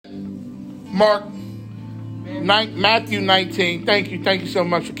Matthew 19. Thank you so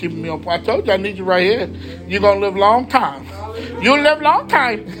much for keeping me on point. I told you I need you right here. You're going to live a long time. You'll live a long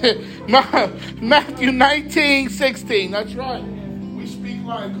time. Matthew 19:16. That's right. We speak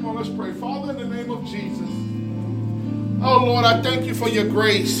life. Come on, let's pray. Father, in the name of Jesus. Oh, Lord, I thank you for your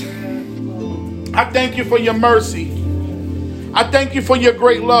grace. I thank you for your mercy. I thank you for your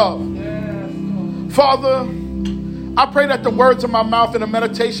great love. Father, I pray that the words of my mouth and the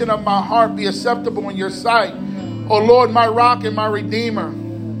meditation of my heart be acceptable in your sight. Oh, Lord, my rock and my redeemer.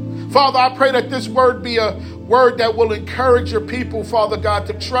 Father, I pray that this word be a word that will encourage your people, Father God,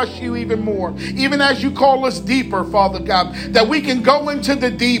 to trust you even more. Even as you call us deeper, Father God, that we can go into the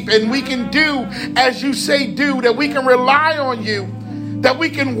deep and we can do as you say do, that we can rely on you, that we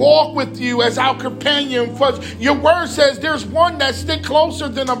can walk with you as our companion. For your word says there's one that sticks closer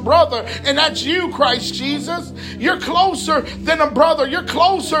than a brother, and that's you, Christ Jesus. You're closer than a brother. You're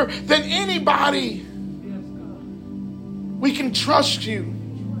closer than anybody. We can trust you.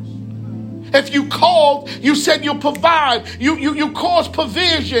 If you called, you said you'll provide. You caused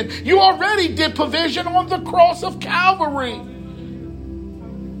provision. You already did provision on the cross of Calvary.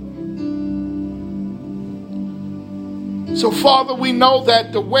 So, Father, we know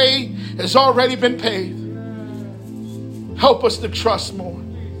that the way has already been paved. Help us to trust more.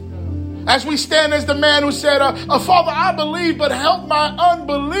 As we stand as the man who said, Father, I believe, but help my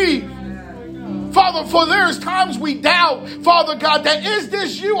unbelief. Father, for there is times we doubt, Father God, that is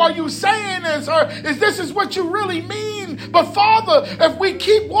this you? Are you saying this? Or is this what you really mean? But Father, if we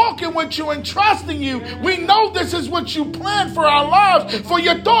keep walking with you and trusting you, we know this is what you planned for our lives. For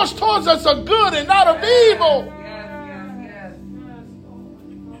your thoughts towards us are good and not of evil.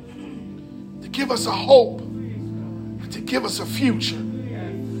 To give us a hope, to give us a future.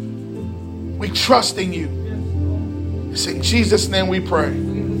 We trust in you. It's in Jesus' name we pray.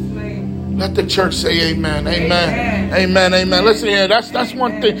 Let the church say amen. Amen. Amen. Amen. Listen here. That's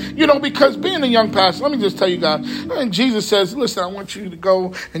one thing. Because being a young pastor, let me just tell you guys. And Jesus says, listen, I want you to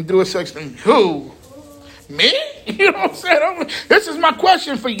go and do a sex thing. Who? Me? You know what I'm saying? This is my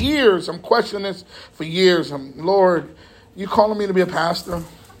question for years. I'm questioning this for years. Lord, you calling me to be a pastor?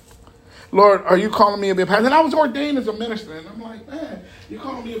 Lord, are you calling me to be a pastor? And I was ordained as a minister. And I'm like, man, you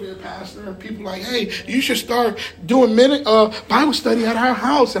calling me to be a pastor? And people are like, hey, you should start doing Bible study at our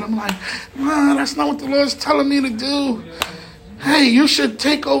house. And I'm like, nah, that's not what the Lord's telling me to do. Hey, you should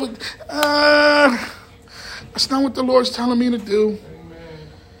take over. That's not what the Lord's telling me to do.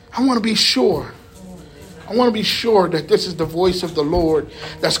 I want to be sure. I want to be sure that this is the voice of the Lord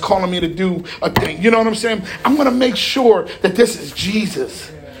that's calling me to do a thing. You know what I'm saying? I'm going to make sure that this is Jesus.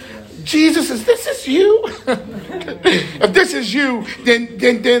 Jesus, this is you? If this is you, then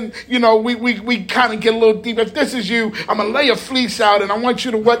we kind of get a little deep. If this is you, I'm going to lay a fleece out and I want you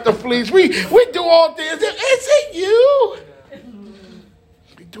to wet the fleece. We do all things. Is it you?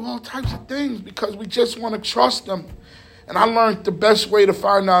 We do all types of things because we just want to trust him. And I learned the best way to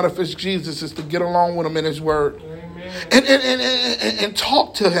find out if it's Jesus is to get along with him in his word. And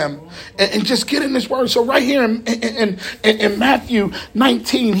talk to him and just get in his word. So right here in Matthew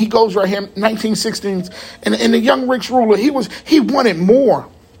 19, he goes right here, 19:16, and the young rich ruler, he wanted more.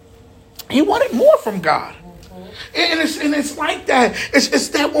 He wanted more from God. And it's like that. It's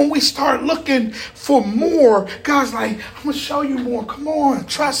that when we start looking for more, God's like, I'm going to show you more. Come on,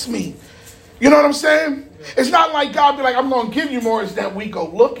 trust me. You know what I'm saying? It's not like God be like, I'm going to give you more. It's that we go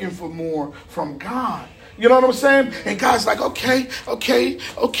looking for more from God. You know what I'm saying? And God's like, okay.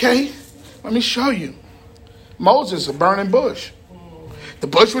 Let me show you. Moses, a burning bush. The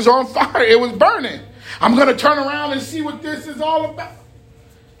bush was on fire. It was burning. I'm going to turn around and see what this is all about.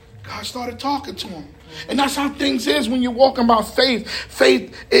 God started talking to him. And that's how things is when you're walking by faith.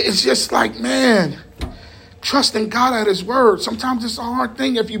 Faith is just like, man, trusting God at his word. Sometimes it's a hard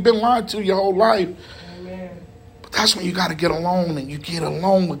thing if you've been lied to your whole life. That's when you got to get alone and you get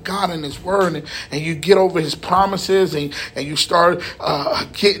alone with God and his word and you get over his promises and you start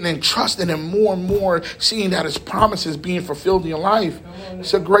getting and trusting him more and more, seeing that his promises being fulfilled in your life.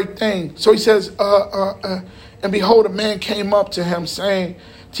 It's a great thing. So he says, and behold, a man came up to him saying,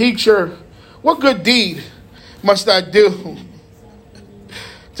 teacher, what good deed must I do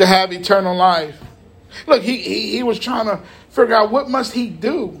to have eternal life? Look, he was trying to figure out what must he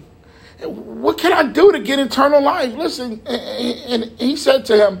do. What can I do to get eternal life? Listen, and he said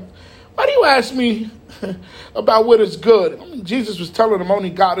to him, why do you ask me about what is good? I mean, Jesus was telling him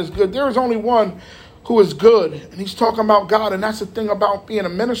only God is good. There is only one who is good. And he's talking about God. And that's the thing about being a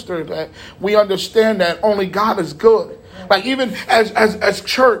minister, that we understand that only God is good. Like even as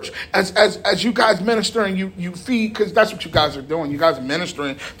church, as you guys ministering, you feed, because that's what you guys are doing. You guys are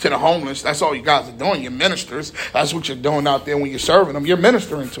ministering to the homeless. That's all you guys are doing. You're ministers. That's what you're doing out there when you're serving them. You're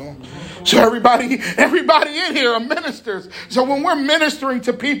ministering to them. So everybody in here are ministers. So when we're ministering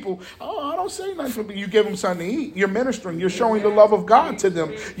to people, I don't say nothing, but you give them something to eat. You're ministering. You're showing the love of God to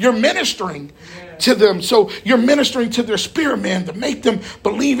them. You're ministering to them. So you're ministering to their spirit, man, to make them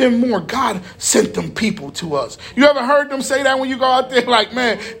believe in more. God sent them people to us. You ever heard them say that when you go out there? Like,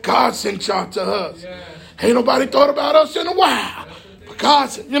 man, God sent y'all to us. Ain't nobody thought about us in a while. But God,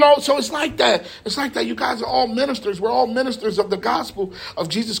 so it's like that. It's like that. You guys are all ministers. We're all ministers of the gospel of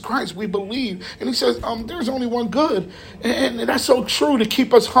Jesus Christ. We believe. And he says, there's only one good. And that's so true, to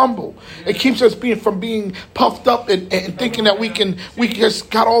keep us humble. It keeps us from being puffed up and thinking that we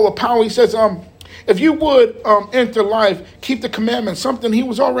just got all the power. He says, if you would enter life, keep the commandments, something he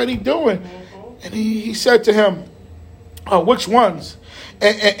was already doing. And he said to him, which ones?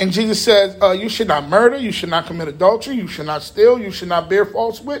 And Jesus says, you should not murder, you should not commit adultery, you should not steal, you should not bear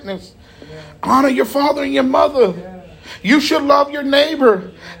false witness. Honor your father and your mother. You should love your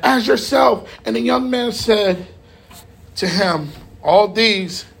neighbor as yourself. And the young man said to him, all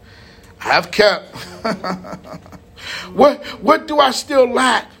these I have kept. What do I still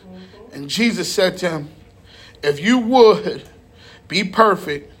lack? And Jesus said to him, if you would be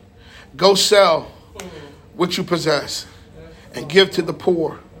perfect, go sell what you possess and give to the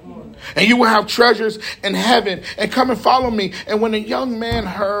poor, and you will have treasures in heaven, and come and follow me. And when the young man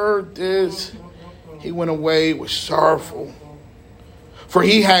heard this, he went away with sorrowful, for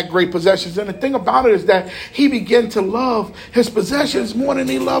he had great possessions. And the thing about it is that he began to love his possessions more than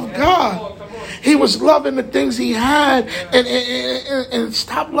he loved God. He was loving the things he had and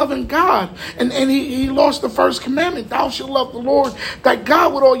stopped loving God. And he lost the first commandment. Thou shalt love the Lord thy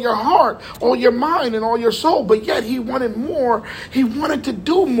God with all your heart, all your mind, and all your soul. But yet he wanted more. He wanted to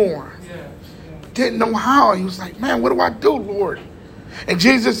do more. But didn't know how. He was like, man, what do I do, Lord? And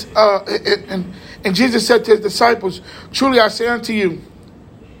Jesus Jesus said to his disciples, truly I say unto you,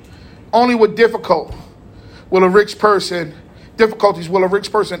 only with difficulties will a rich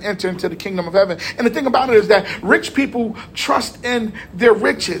person enter into the kingdom of heaven. And the thing about it is that rich people trust in their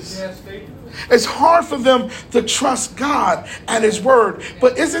riches. It's hard for them to trust God and his word.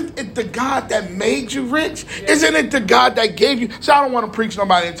 But isn't it the God that made you rich? Isn't it the God that gave you? So I don't want to preach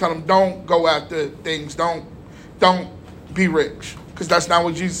nobody and tell them, don't go after things. Don't be rich. Because that's not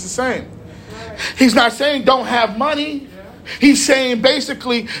what Jesus is saying. He's not saying don't have money. He's saying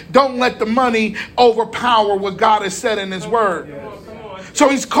basically don't let the money overpower what God has said in his word. So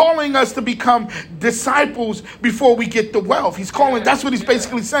he's calling us to become disciples before we get the wealth. That's what he's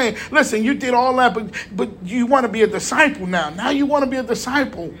basically saying. Listen, you did all that, but you want to be a disciple now. Now you want to be a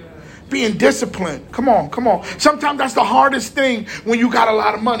disciple. Being disciplined. Come on. Sometimes that's the hardest thing when you got a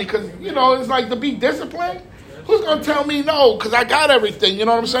lot of money. Because, it's like to be disciplined. Who's going to tell me no? Because I got everything. You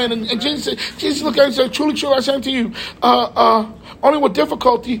know what I'm saying? And Jesus looked at it and said, truly, I say to you, only with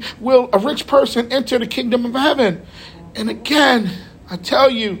difficulty will a rich person enter the kingdom of heaven. And again, I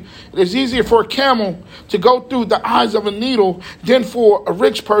tell you, it is easier for a camel to go through the eyes of a needle than for a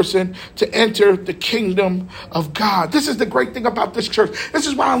rich person to enter the kingdom of God. This is the great thing about this church. This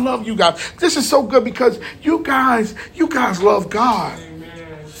is why I love you guys. This is so good because you guys love God.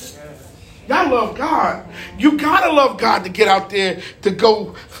 Y'all love God. You gotta love God to get out there to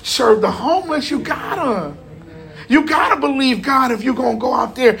go serve the homeless. You gotta believe God if you're gonna go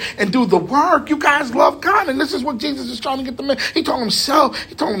out there and do the work. You guys love God, and this is what Jesus is trying to get them in. He told them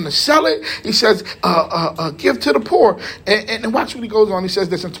to sell it. He says, give to the poor. And watch what he goes on. He says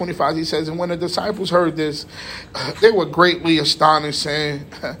this in 25. He says, and when the disciples heard this, they were greatly astonished, saying,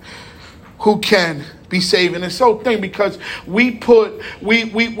 who can be saved? And it's so thing because we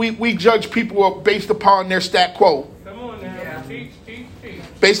judge people based upon their stat quo. Come on now. Teach.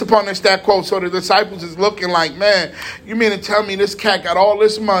 Based upon their stat quo. So the disciples is looking like, man, you mean to tell me this cat got all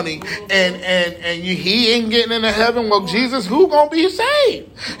this money and he ain't getting into heaven? Well, Jesus, who gonna be saved?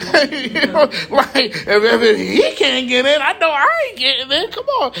 Like if he can't get in, I know I ain't getting in. Come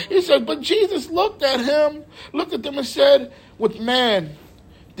on. He said, but Jesus looked at them and said, with man,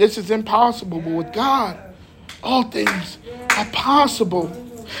 this is impossible, but with God, all things are possible.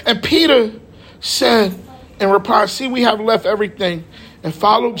 And Peter said in reply, see, we have left everything and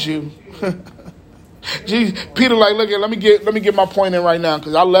followed you. Peter look, let me get my point in right now,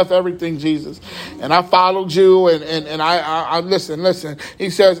 because I left everything, Jesus, and I followed you, and I listen. He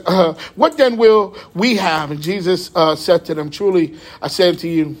says, what then will we have? And Jesus said to them, truly, I say to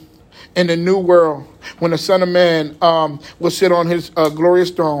you, in the new world, when the Son of Man will sit on his glorious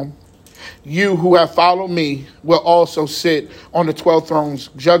throne, You who have followed me will also sit on the 12 thrones,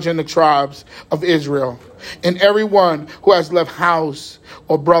 judging the tribes of Israel. And everyone who has left house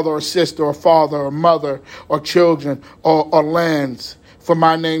or brother or sister or father or mother or children or lands for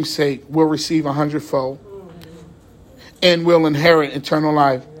my name's sake will receive 100-fold and will inherit eternal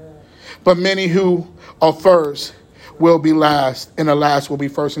life. But many who are first will be last, and the last will be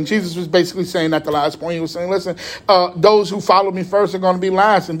first. And Jesus was basically saying at the last point, he was saying, listen, those who follow me first are going to be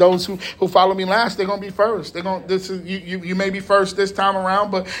last, and those who follow me last, they're going to be first. You may be first this time around,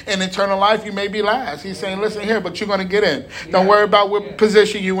 but in eternal life, you may be last. He's saying, listen here, but you're going to get in. Don't worry about what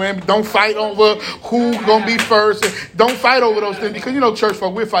position you in. Don't fight over who's going to be first. Don't fight over those things, because, church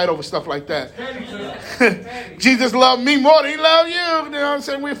folk, we fight over stuff like that. Jesus loved me more than he loved you. You know what I'm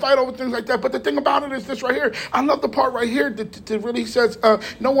saying? We fight over things like that. But the thing about it is this right here. I love the part right here that really says,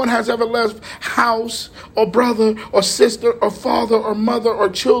 no one has ever left house or brother or sister or father or mother or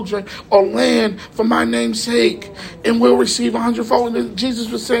children or land for my name's sake and will receive 100-fold. And Jesus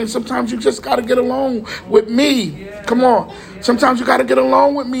was saying, sometimes you just got to get along with me. Come on. Sometimes you got to get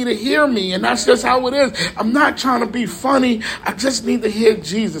along with me to hear me. And that's just how it is. I'm not trying to be funny. I just need to hear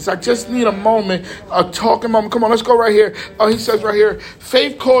Jesus. I just need a moment, a talking moment. Come on, let's go right here. He says right here,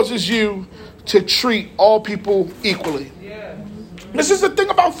 faith causes you to treat all people equally. This is the thing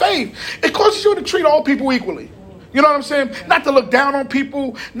about faith. It causes you to treat all people equally. You know what I'm saying? Not to look down on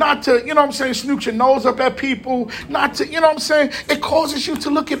people, not to, snoot your nose up at people, not to, It causes you to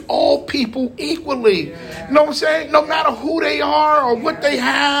look at all people equally. You know what I'm saying? No matter who they are or what they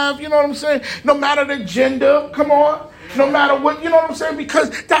have, No matter their gender, come on. No matter what,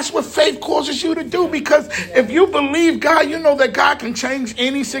 because that's what faith causes you to do. Because if you believe God, you know that God can change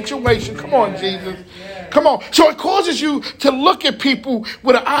any situation. Come on, Jesus. Come on. So it causes you to look at people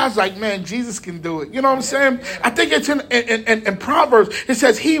with the eyes like, man, Jesus can do it. You know what I'm saying? I think it's in Proverbs. It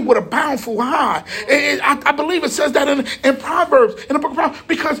says he with a bountiful eye. I believe it says that in Proverbs, in the book of Proverbs.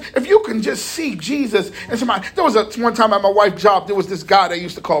 Because if you can just see Jesus and somebody. There was one time at my wife's job, there was this guy they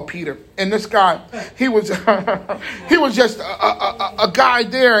used to call Peter. And this guy, he was just a guy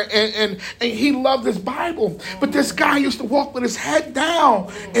there, and he loved his Bible. But this guy used to walk with his head down,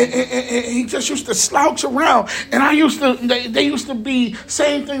 and he just used to slouch around. And they used to be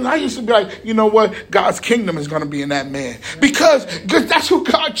saying things. I used to be like, you know what? God's kingdom is going to be in that man. Because that's who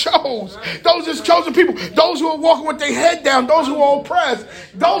God chose. Those are chosen people. Those who are walking with their head down, those who are oppressed,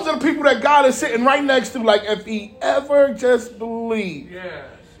 those are the people that God is sitting right next to. Like, if he ever just believed.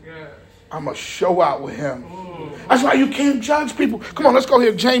 I'm going to show out with him. That's why you can't judge people. Come on, let's go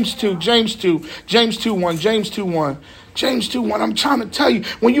here. James 2:1. I'm trying to tell you,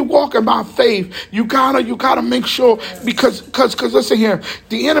 when you walk in by faith, you gotta make sure, because listen here,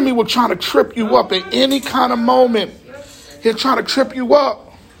 the enemy will try to trip you up at any kind of moment. He'll try to trip you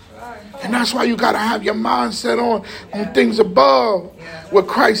up. And that's why you gotta have your mind set on things above, where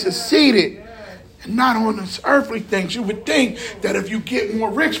Christ is seated. And not on this earthly things. You would think that if you get more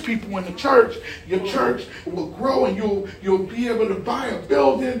rich people in the church, your church will grow, and you'll be able to buy a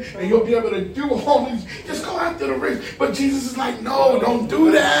building, and you'll be able to do all these. Just go after the rich. But Jesus is like, no, don't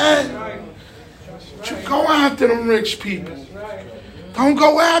do that. You go after the rich people. Don't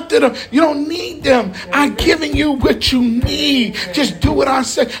go after them. You don't need them. I'm giving you what you need. Just do what I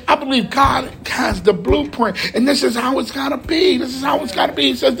say. I believe God has the blueprint. And this is how it's got to be. This is how it's got to be.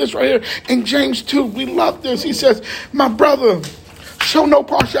 He says this right here in James 2. We love this. He says, my brother, show no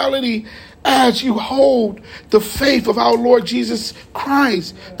partiality as you hold the faith of our Lord Jesus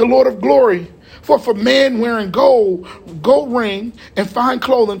Christ, the Lord of glory. For if a man wearing gold ring, and fine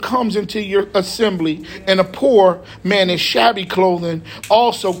clothing comes into your assembly, and a poor man in shabby clothing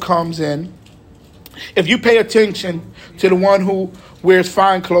also comes in, if you pay attention to the one who wears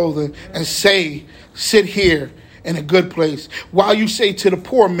fine clothing and say, sit here in a good place, while you say to the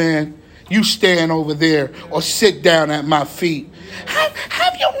poor man, you stand over there, or sit down at my feet.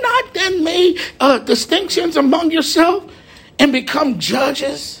 Have you not then made distinctions among yourself and become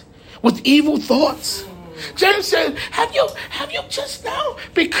judges with evil thoughts? James said, have you just now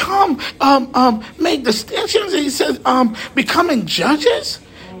become made distinctions? He says, becoming judges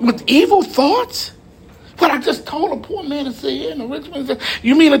with evil thoughts? But I just told a poor man to sit here, and a rich man said,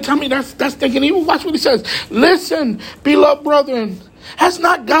 you mean to tell me that's thinking evil? Watch what he says. Listen, beloved brethren, has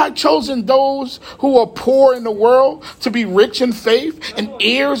not God chosen those who are poor in the world to be rich in faith and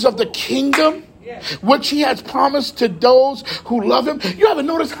heirs of the kingdom, which he has promised to those who love him? You ever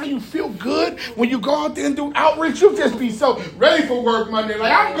notice how you feel good when you go out there and do outreach? You just be so ready for work Monday.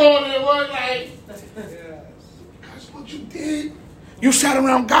 Like, I'm going to work. Like, that's what you did You sat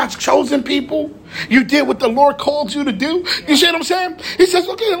around God's chosen people. You did what the Lord called you to do. You see what I'm saying? He says,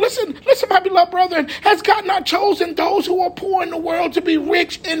 okay, listen, my beloved brethren. Has God not chosen those who are poor in the world to be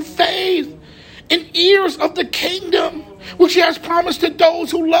rich in faith, in heirs of the kingdom, which he has promised to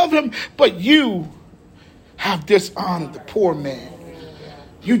those who love him? But you have dishonored the poor man.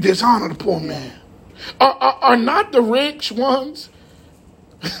 You dishonor the poor man. Are not the rich ones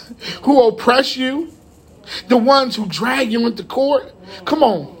who oppress you the ones who drag you into court? Come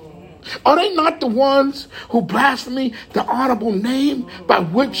on. Are they not the ones who blaspheme the honorable name by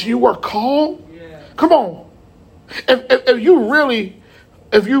which you are called? Come on. If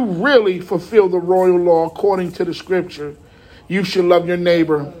you really fulfill the royal law according to the scripture, you should love your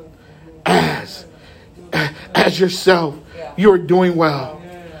neighbor as yourself. You're doing well.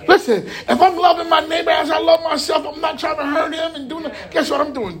 Listen, if I'm loving my neighbor as I love myself, I'm not trying to hurt him and doing. Guess what?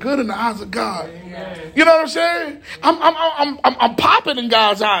 I'm doing good in the eyes of God. You know what I'm saying? I'm popping in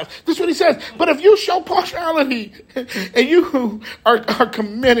God's eyes. This is what he says. But if you show partiality and you are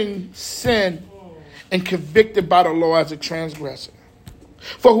committing sin and convicted by the law as a transgressor,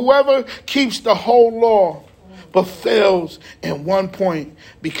 for whoever keeps the whole law but fails in one point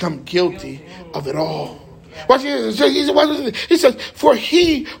become guilty of it all. Watch this. He says, for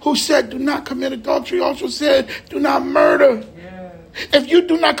he who said, do not commit adultery, also said, do not murder. If you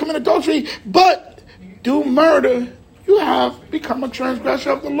do not commit adultery, but do murder, you have become a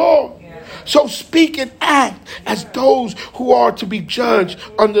transgressor of the law. So speak and act as those who are to be judged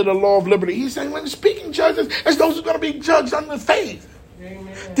under the law of liberty. He's saying, when speaking judges, as those who are going to be judged under faith.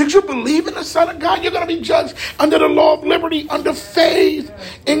 Did you believe in the Son of God? You're going to be judged under the law of liberty, under faith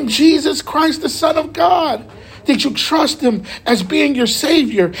in Jesus Christ, the Son of God. Did you trust him as being your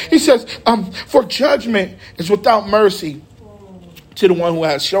Savior? He says, for judgment is without mercy to the one who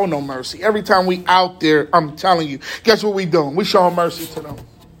has shown no mercy. Every time we out there, I'm telling you, guess what we doing? We showing mercy to them.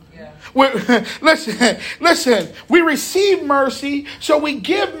 Listen, we receive mercy, so we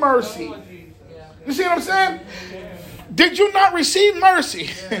give mercy. You see what I'm saying? Did you not receive mercy?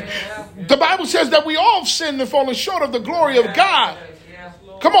 The Bible says that we all have sinned and fallen short of the glory of God.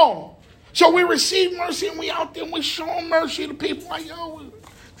 Come on. So we receive mercy and we out there and we show mercy to people. Like, yo, we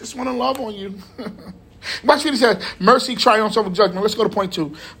just want to love on you. Watch what he says. Mercy triumphs over judgment. Let's go to point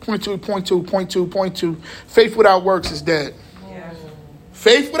two. Point two. Faith without works is dead.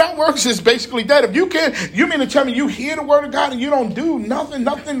 Faith without works is basically dead. If you can't, you mean to tell me you hear the word of God and you don't do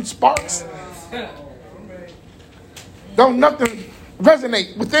nothing sparks? Don't nothing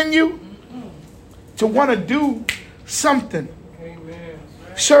resonate within you to want to do something,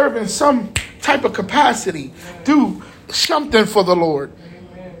 serve in some type of capacity, do something for the Lord.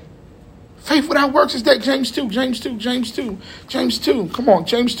 Faith without works is dead. James 2. Come on,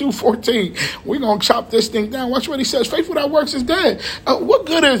 James 2:14. We're going to chop this thing down. Watch what he says. Faith without works is dead. What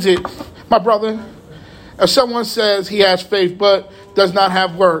good is it, my brother, if someone says he has faith but does not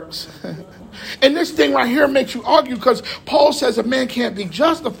have works? And this thing right here makes you argue, because Paul says a man can't be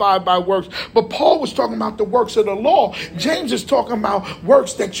justified by works. But Paul was talking about the works of the law. James is talking about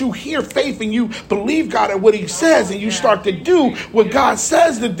works that you hear faith and you believe God and what he says and you start to do what God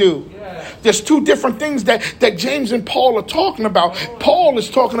says to do. There's two different things that James and Paul are talking about. Paul is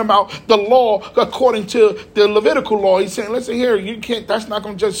talking about the law according to the Levitical law. He's saying, listen here, you can't, that's not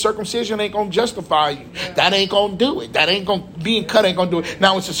going to just, circumcision ain't going to justify you. That ain't going to do it. That ain't going to, being cut ain't going to do it.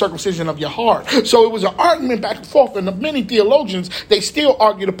 Now it's the circumcision of your heart. So it was an argument back and forth, and many theologians, they still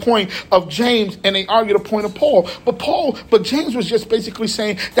argue the point of James and they argue the point of Paul. But James was just basically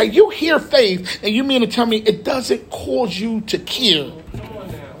saying that you hear faith and you mean to tell me it doesn't cause you to care.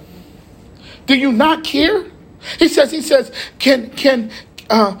 Do you not care? He says, can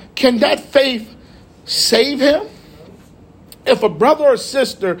that faith save him? If a brother or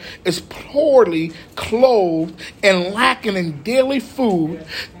sister is poorly clothed and lacking in daily food,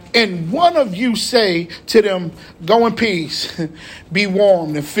 and one of you say to them, go in peace, be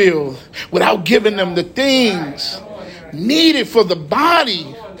warmed and filled, without giving them the things needed for the body,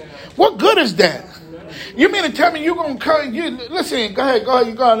 what good is that? You mean to tell me you're going to come? Listen, go ahead.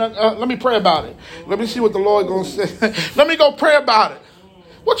 Let me pray about it. Let me see what the Lord going to say. Let me go pray about it.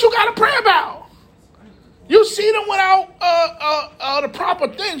 What you got to pray about? You see them without the proper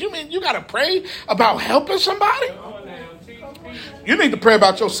things. You mean you got to pray about helping somebody? You need to pray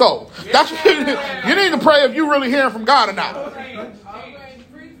about your soul. That's what you need to pray if you're really hearing from God or not.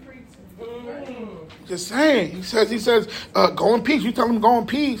 Just saying. He says, go in peace. You tell them go in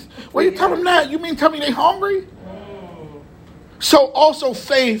peace. Well, you tell them that. You mean tell me they hungry? So also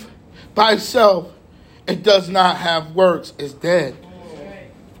faith by itself, it does not have works, is dead.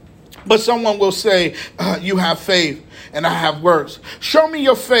 But someone will say, you have faith and I have works. Show me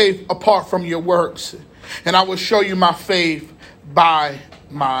your faith apart from your works, and I will show you my faith by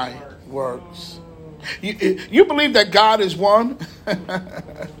my works. You believe that God is one?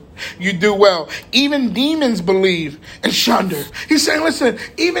 You do well. Even demons believe and shudder. He's saying, listen,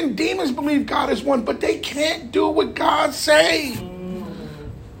 even demons believe God is one, but they can't do what God says.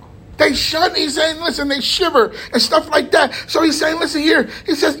 They shudder. He's saying, listen, they shiver and stuff like that. So he's saying, listen here.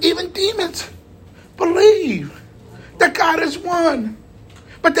 He says, even demons believe that God is one,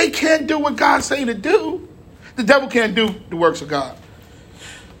 but they can't do what God say to do. The devil can't do the works of God.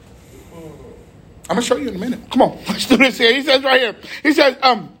 I'm going to show you in a minute. Come on, let's do this here. He says right here. He says,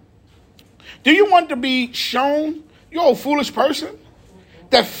 do you want to be shown, you old foolish person,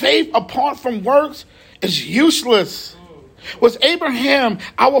 that faith apart from works is useless? Was Abraham,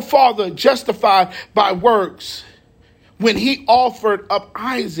 our father, justified by works when he offered up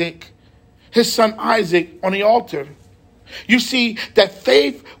Isaac, his son Isaac, on the altar? You see that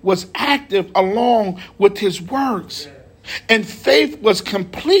faith was active along with his works. And faith was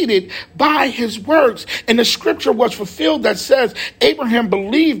completed by his works. And the scripture was fulfilled that says Abraham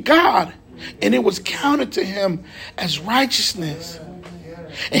believed God, and it was counted to him as righteousness.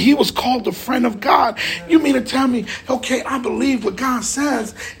 And he was called a friend of God. You mean to tell me, okay, I believe what God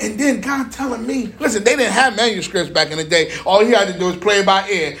says, and then God telling me, listen, they didn't have manuscripts back in the day. All he had to do was play by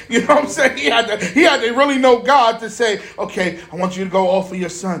ear. You know what I'm saying? He had to really know God to say, okay, I want you to go offer your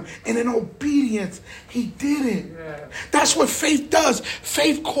son. And in obedience, he did it. Yeah. That's what faith does.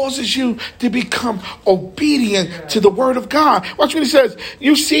 Faith causes you to become obedient to the word of God. Watch what he says.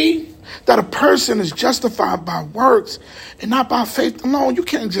 You see that a person is justified by works and not by faith alone. You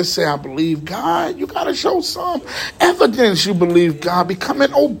can't just say, I believe God. You got to show some evidence you believe God,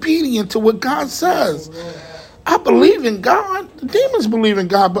 becoming obedient to what God says. I believe in God. The demons believe in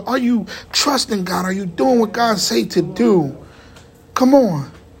God, but are you trusting God? Are you doing what God say to do? Come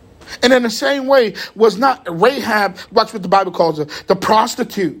on. And in the same way was not Rahab, watch what the Bible calls her, the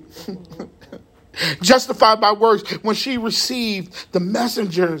prostitute. Justified by works when she received the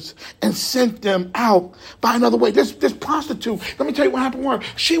messengers and sent them out by another way. This prostitute, let me tell you what happened with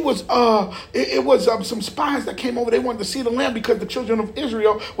her. She was, it was some spies that came over. They wanted to see the land because the children of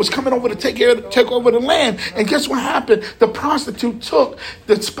Israel was coming over to take over the land. And guess what happened? The prostitute took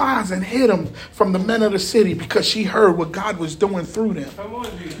the spies and hid them from the men of the city because she heard what God was doing through them. Come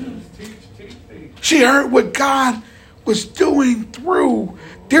on, Jesus. Teach. She heard what God was doing through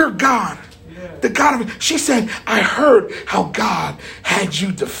their God. The God of, she said, I heard how God had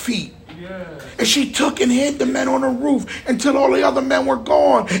you defeat. And she took and hid the men on the roof until all the other men were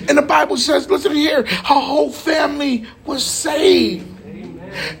gone. And the Bible says, listen here, her whole family was saved.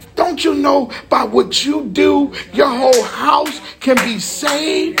 Don't you know by what you do, your whole house can be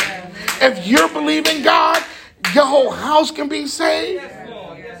saved? If you're believing God, your whole house can be saved.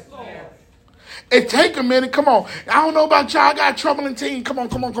 It take a minute. Come on. I don't know about y'all. I got trouble in team. Come on.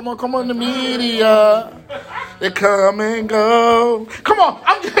 The media. They come and go. Come on.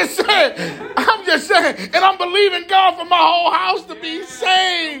 I'm just saying. And I'm believing God for my whole house to be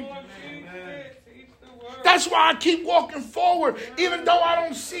saved. That's why I keep walking forward. Even though I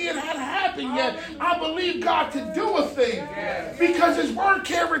don't see it had happened yet, I believe God to do a thing. Because his word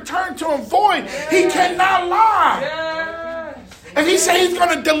can't return to him void. He cannot lie. If he say he's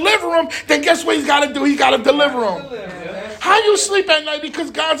going to deliver him, then guess what he's got to do? He's got to deliver him. How you sleep at night? Because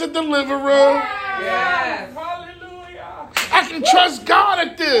God's a deliverer. Yes. Hallelujah. I can trust God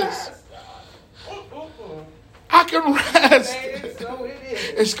at this. I can rest.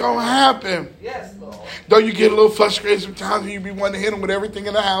 It's going to happen. Yes, Lord. Though you get a little frustrated sometimes and you be wanting to hit him with everything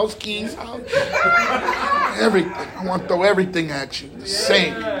in the house, keys, everything. I want to throw everything at you. The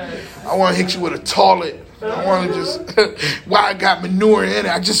sink. I want to hit you with a toilet. I want to just, why I got manure in it.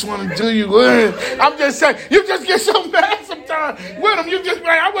 I just want to do you good. I'm just saying, you just get so mad sometimes with them. You just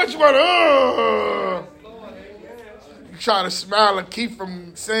like, I want you to, you try to smile and keep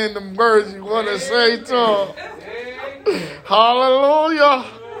from saying them words you want to say to them. Hallelujah.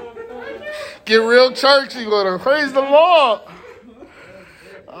 Get real churchy with her. Praise the Lord.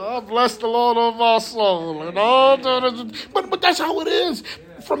 Oh, bless the Lord of our soul. And all but that's how it is.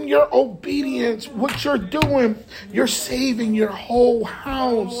 From your obedience, what you're doing, you're saving your whole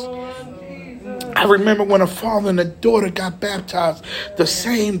house. I remember when a father and a daughter got baptized the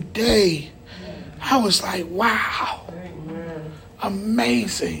same day. I was like, wow,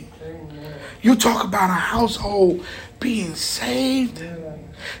 amazing. You talk about a household being saved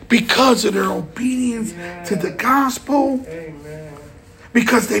because of their obedience to the gospel.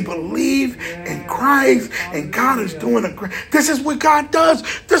 Because they believe in Christ and God is doing a great. This is what God does.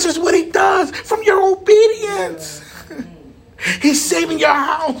 This is what he does from your obedience. He's saving your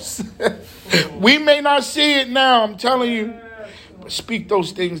house. We may not see it now, I'm telling you. But speak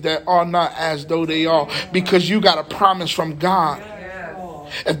those things that are not as though they are, because you got a promise from God.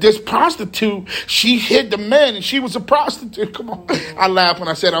 If this prostitute, she hid the man and she was a prostitute. Come on. I laugh when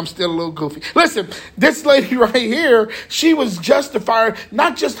I said I'm still a little goofy. Listen, this lady right here, she was justified.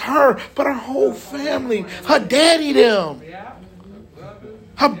 Not just her, but her whole family. Her daddy them.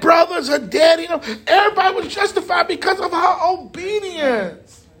 Her brothers, her daddy them. Everybody was justified because of her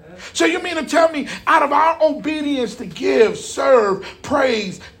obedience. So you mean to tell me out of our obedience to give, serve,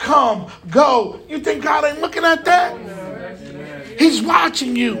 praise, come, go, you think God ain't looking at that? He's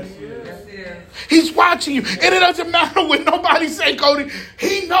watching you. He's watching you. And it doesn't matter what nobody say, Cody.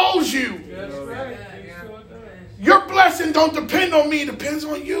 He knows you. Your blessing don't depend on me. It depends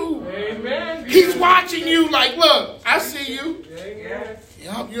on you. He's watching you like, look, I see you.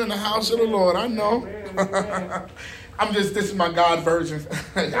 Yup, you're in the house of the Lord. I know. This is my God version.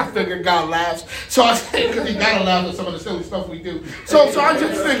 I figure God laughs. So I say, because he got to laugh at some of the silly stuff we do. So I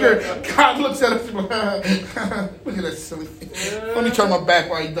just figure God looks at us and look at that silly thing. Let me turn my back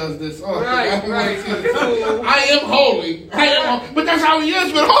while he does this. Oh, right. I am holy. But that's how he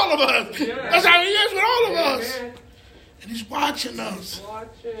is with all of us. That's how he is with all of us. And he's watching us.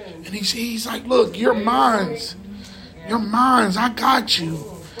 And he's like, look, you're mine. You're mine. I got you.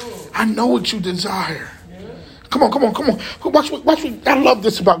 I know what you desire. Come on. Watch me. I love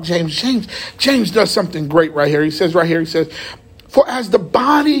this about James. James does something great right here. He says, for as the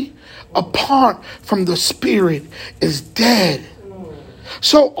body apart from the spirit is dead,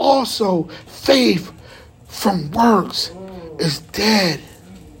 so also faith from works is dead.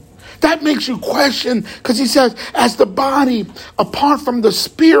 That makes you question, because he says, as the body apart from the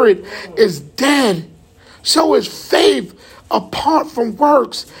spirit is dead, so is faith apart from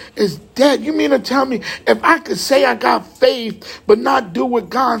works is dead. You mean to tell me if I could say I got faith but not do what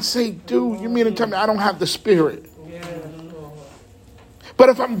God say do, you mean to tell me I don't have the spirit? But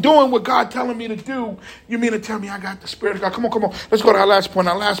if I'm doing what God telling me to do, you mean to tell me I got the spirit of God? Come on. Let's go to our last point.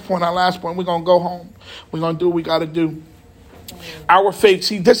 We're going to go home. We're going to do what we got to do. Our faith,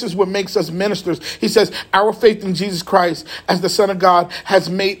 see, this is what makes us ministers. He says, our faith in Jesus Christ as the Son of God has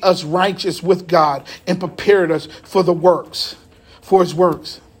made us righteous with God and prepared us for the works, for his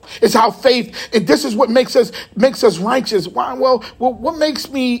works. It's our faith, and this is what makes us righteous. Why? Well, what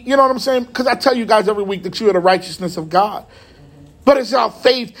makes me, you know what I'm saying? Because I tell you guys every week that you are the righteousness of God. But it's our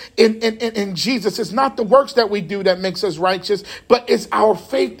faith in Jesus. It's not the works that we do that makes us righteous, but it's our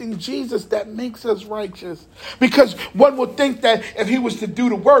faith in Jesus that makes us righteous. Because one would think that if he was to do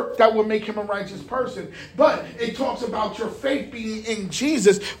the work, that would make him a righteous person. But it talks about your faith being in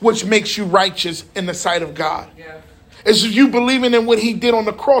Jesus, which makes you righteous in the sight of God. Yeah. It's you believing in what he did on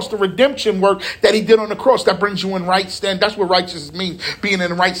the cross, the redemption work that he did on the cross that brings you in right stand. That's what righteousness means, being in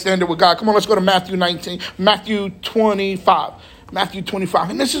the right standard with God. Come on, let's go to Matthew 25. Matthew 25.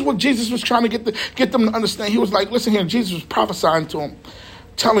 And this is what Jesus was trying to get them to understand. He was like, listen here, Jesus was prophesying to him,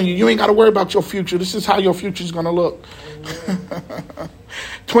 telling you ain't got to worry about your future. This is how your future is going to look.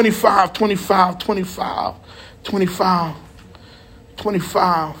 25,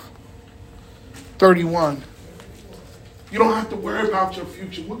 31. You don't have to worry about your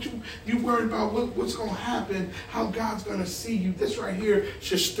future. What you worry about what's going to happen, how God's going to see you. This right here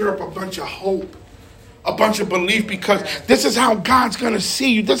should stir up a bunch of hope. A bunch of belief, because this is how God's going to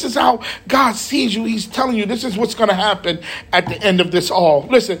see you. This is how God sees you. He's telling you this is what's going to happen at the end of this all.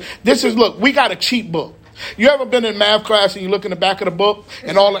 Listen, look, we got a cheat book. You ever been in math class and you look in the back of the book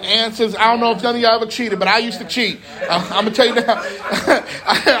and all the answers? I don't know if none of y'all ever cheated, but I used to cheat. I'm going to tell you that.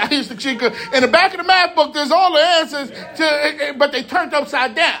 I used to cheat. In the back of the math book, there's all the answers, but they turned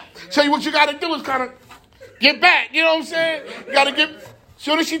upside down. So what you got to do is kind of get back. You know what I'm saying? You got to get...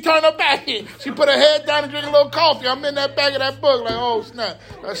 Soon as she turned her back in, she put her head down and drank a little coffee. I'm in that back of that book like, oh, snap,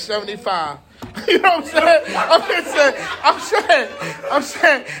 that's 75. You know what I'm saying? I'm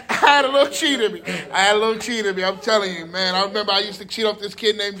saying, I had a little cheat in me. I'm telling you, man. I remember I used to cheat off this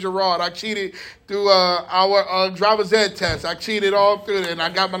kid named Gerard. I cheated through our driver's ed test. I cheated all through it, and I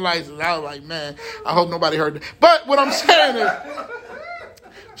got my license. I was like, man, I hope nobody heard that. But what I'm saying is,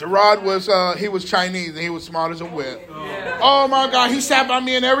 Gerard was Chinese, and he was smart as a whip. Oh, my God. He sat by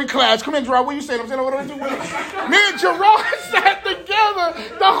me in every class. Come in, Gerard. What you saying? I'm saying, what do I do? Me and Gerard sat together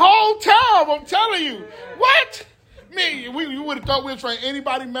the whole time. I'm telling you. What? You would have thought we were trying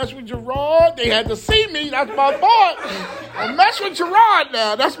anybody mess with Gerard. They had to see me. That's my boy. Don't mess with Gerard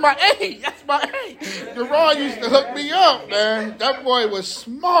now. That's my A. Gerard used to hook me up, man. That boy was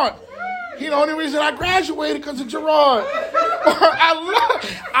smart. He the only reason I graduated because of Gerard. I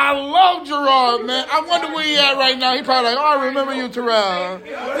love Gerard, man. I wonder where he at right now. He probably like, I remember you, Terrell.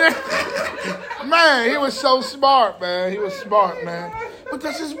 Man, he was so smart, man. He was smart, man. But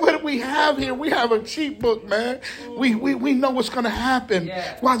this is what we have here. We have a cheat book, man. We know what's going to happen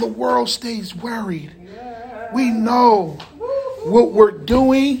while the world stays worried. We know what we're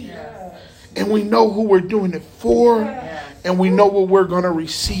doing, and we know who we're doing it for, and we know what we're going to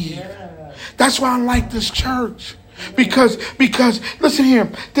receive. That's why I like this church. Because listen here,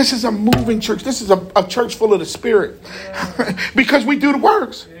 this is a moving church. This is a church full of the Spirit. Because we do the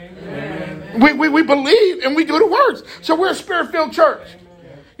works. We believe and we do the works. So we're a Spirit-filled church.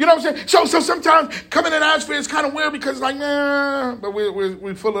 You know what I'm saying? So sometimes coming in Asheville is kind of weird because it's like, nah, but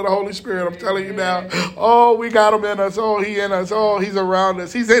we're full of the Holy Spirit. I'm telling you now. Oh, we got him in us. Oh, he in us. Oh, he's around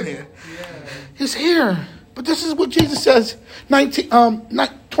us. He's in here. He's here. But this is what Jesus says,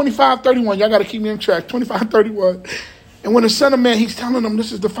 25:31. Y'all got to keep me in track. 25:31. And when the Son of Man, he's telling them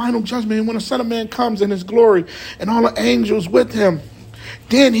this is the final judgment. And when the Son of Man comes in his glory and all the angels with him,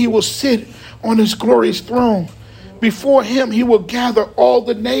 then he will sit on his glorious throne. Before him, he will gather all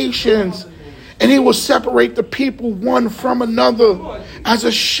the nations, and he will separate the people one from another, as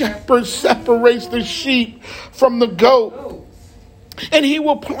a shepherd separates the sheep from the goat. And he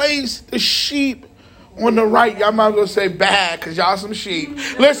will place the sheep on the right. Y'all might as well say bad because y'all some sheep.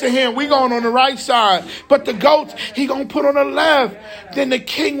 Listen here, we going on the right side. But the goats, he going to put on the left. Then the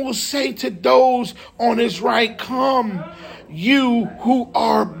king will say to those on his right, come, you who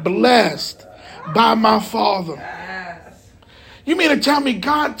are blessed by my Father. You mean to tell me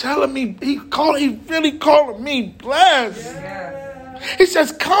God telling me, he really calling me blessed? He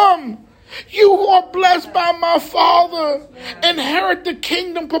says, come, you who are blessed by my Father, inherit the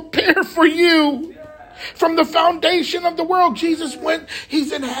kingdom prepared for you. From the foundation of the world, Jesus went,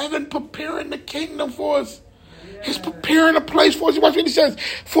 he's in heaven preparing the kingdom for us. He's preparing a place for us. Watch what he says.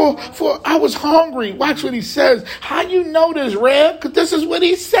 For I was hungry. Watch what he says. How you know this, Rev? Because this is what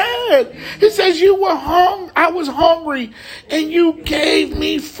he said. He says, I was hungry and you gave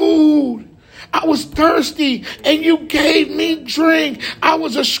me food. I was thirsty and you gave me drink. I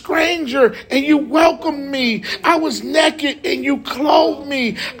was a stranger and you welcomed me. I was naked and you clothed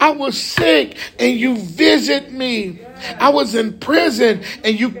me. I was sick and you visited me. I was in prison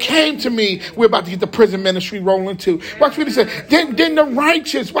and you came to me. We're about to get the prison ministry rolling too. Watch what he said. Then the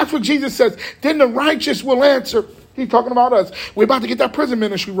righteous, watch what Jesus says. Then the righteous will answer. He's talking about us. We're about to get that prison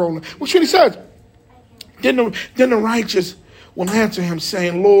ministry rolling. Watch what he says. Then the righteous will answer him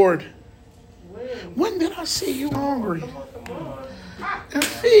saying, Lord, when did I see you hungry and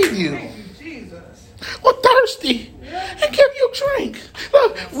feed you? Or thirsty and give you drink?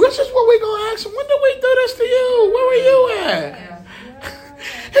 Look, this is what we're going to ask him. When did we do this to you? Where were you at?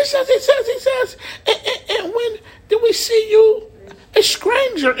 He says, and when did we see you a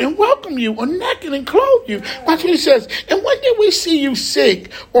stranger and welcome you, or naked and clothe you? Watch what he says. And when did we see you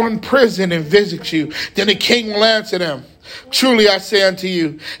sick or in prison and visit you? Then the king will answer them. Truly I say unto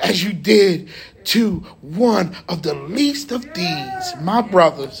you, as you did to one of the least of these, my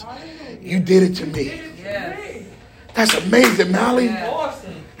brothers, you did it to me. That's amazing, Mally.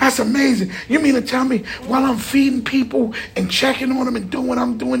 That's amazing. You mean to tell me while I'm feeding people and checking on them and doing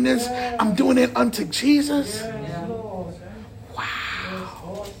I'm doing this, I'm doing it unto Jesus?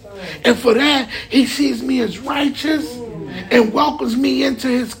 Wow. And for that, he sees me as righteous and welcomes me into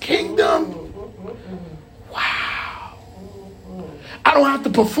his kingdom. Wow. I don't have to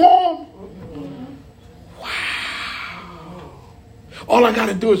perform. All I got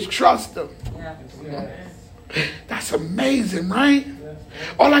to do is trust him. That's amazing, right?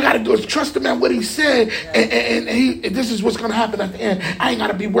 All I got to do is trust him at what he said. And this is what's going to happen at the end. I ain't got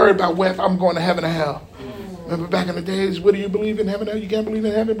to be worried about whether I'm going to heaven or hell. Remember back in the days, what do you believe in heaven or hell? You can't believe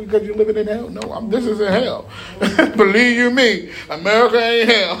in heaven because you're living in hell? No, this is in hell. Believe you me, America ain't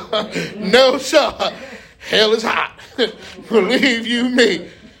hell. No, sir. Hell is hot. Believe you me.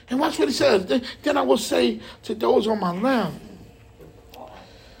 And watch what he says. Then I will say to those on my left,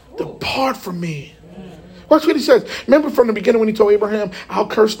 depart from me. Watch what he says. Remember from the beginning when he told Abraham, I'll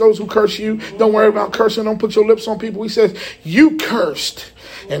curse those who curse you. Don't worry about cursing. Don't put your lips on people. He says, you cursed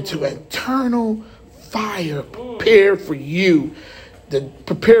into eternal fire prepared for you,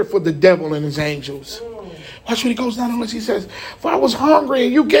 prepared for the devil and his angels. Watch what he goes down on this. He says, for I was hungry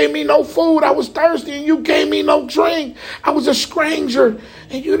and you gave me no food. I was thirsty and you gave me no drink. I was a stranger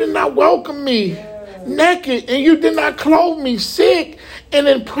and you did not welcome me. naked and you did not clothe me, sick and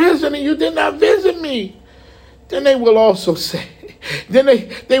in prison and you did not visit me. Then they will also say, then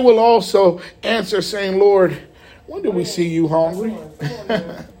they will also answer saying, Lord, when did we see you hungry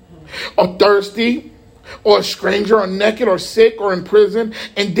or thirsty or a stranger or naked or sick or in prison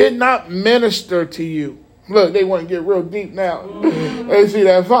and did not minister to you? Look, they want to get real deep now. They see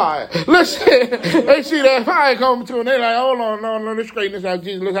that fire. Listen, they see that fire coming to them. They're like, hold on, no, let's straighten this out,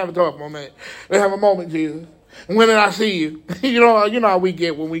 Jesus. Let's have a talk for a minute. Let's have a moment, Jesus. When did I see you? You know how we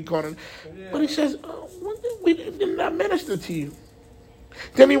get when we call him. But he says, we did not minister to you.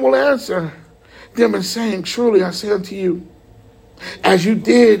 Then he will answer them and saying, truly I say unto you, as you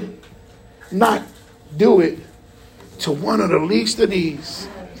did not do it to one of the least of these,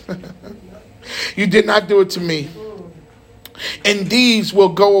 you did not do it to me. And these will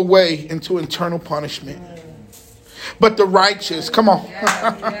go away into eternal punishment. But the righteous, come on.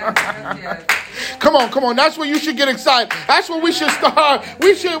 Come on. That's where you should get excited. That's where we should start.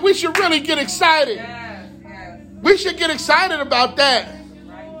 We should really get excited. We should get excited about that.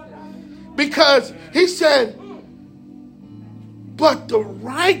 Because he said, but the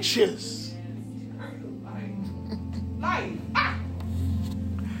righteous.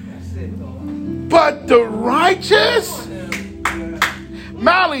 But the righteous.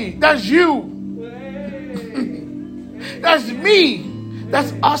 Mally, that's you. That's me.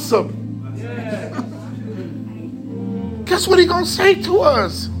 That's awesome. Guess what he gonna say to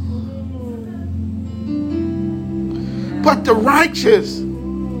us? But the righteous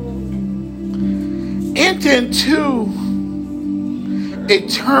enter into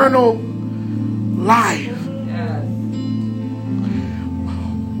eternal life.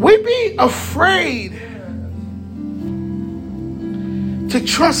 We be afraid to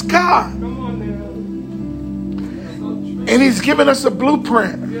trust God. And he's given us a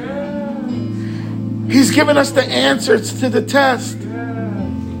blueprint. He's given us the answers to the test.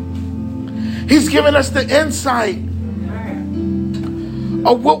 He's given us the insight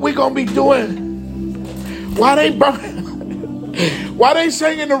of what we're going to be doing. Why they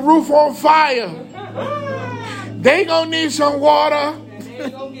singing the roof on fire? They going to need some water.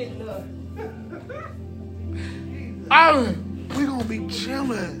 We're going to be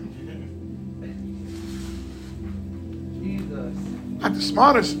chilling. Not the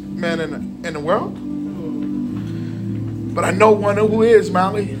smartest man in the world. But I know one who is,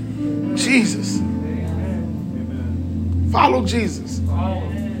 Mally. Jesus. Follow Jesus.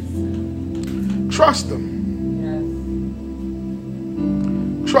 Trust him.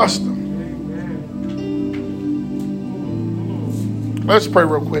 Trust him. Let's pray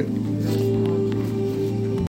real quick.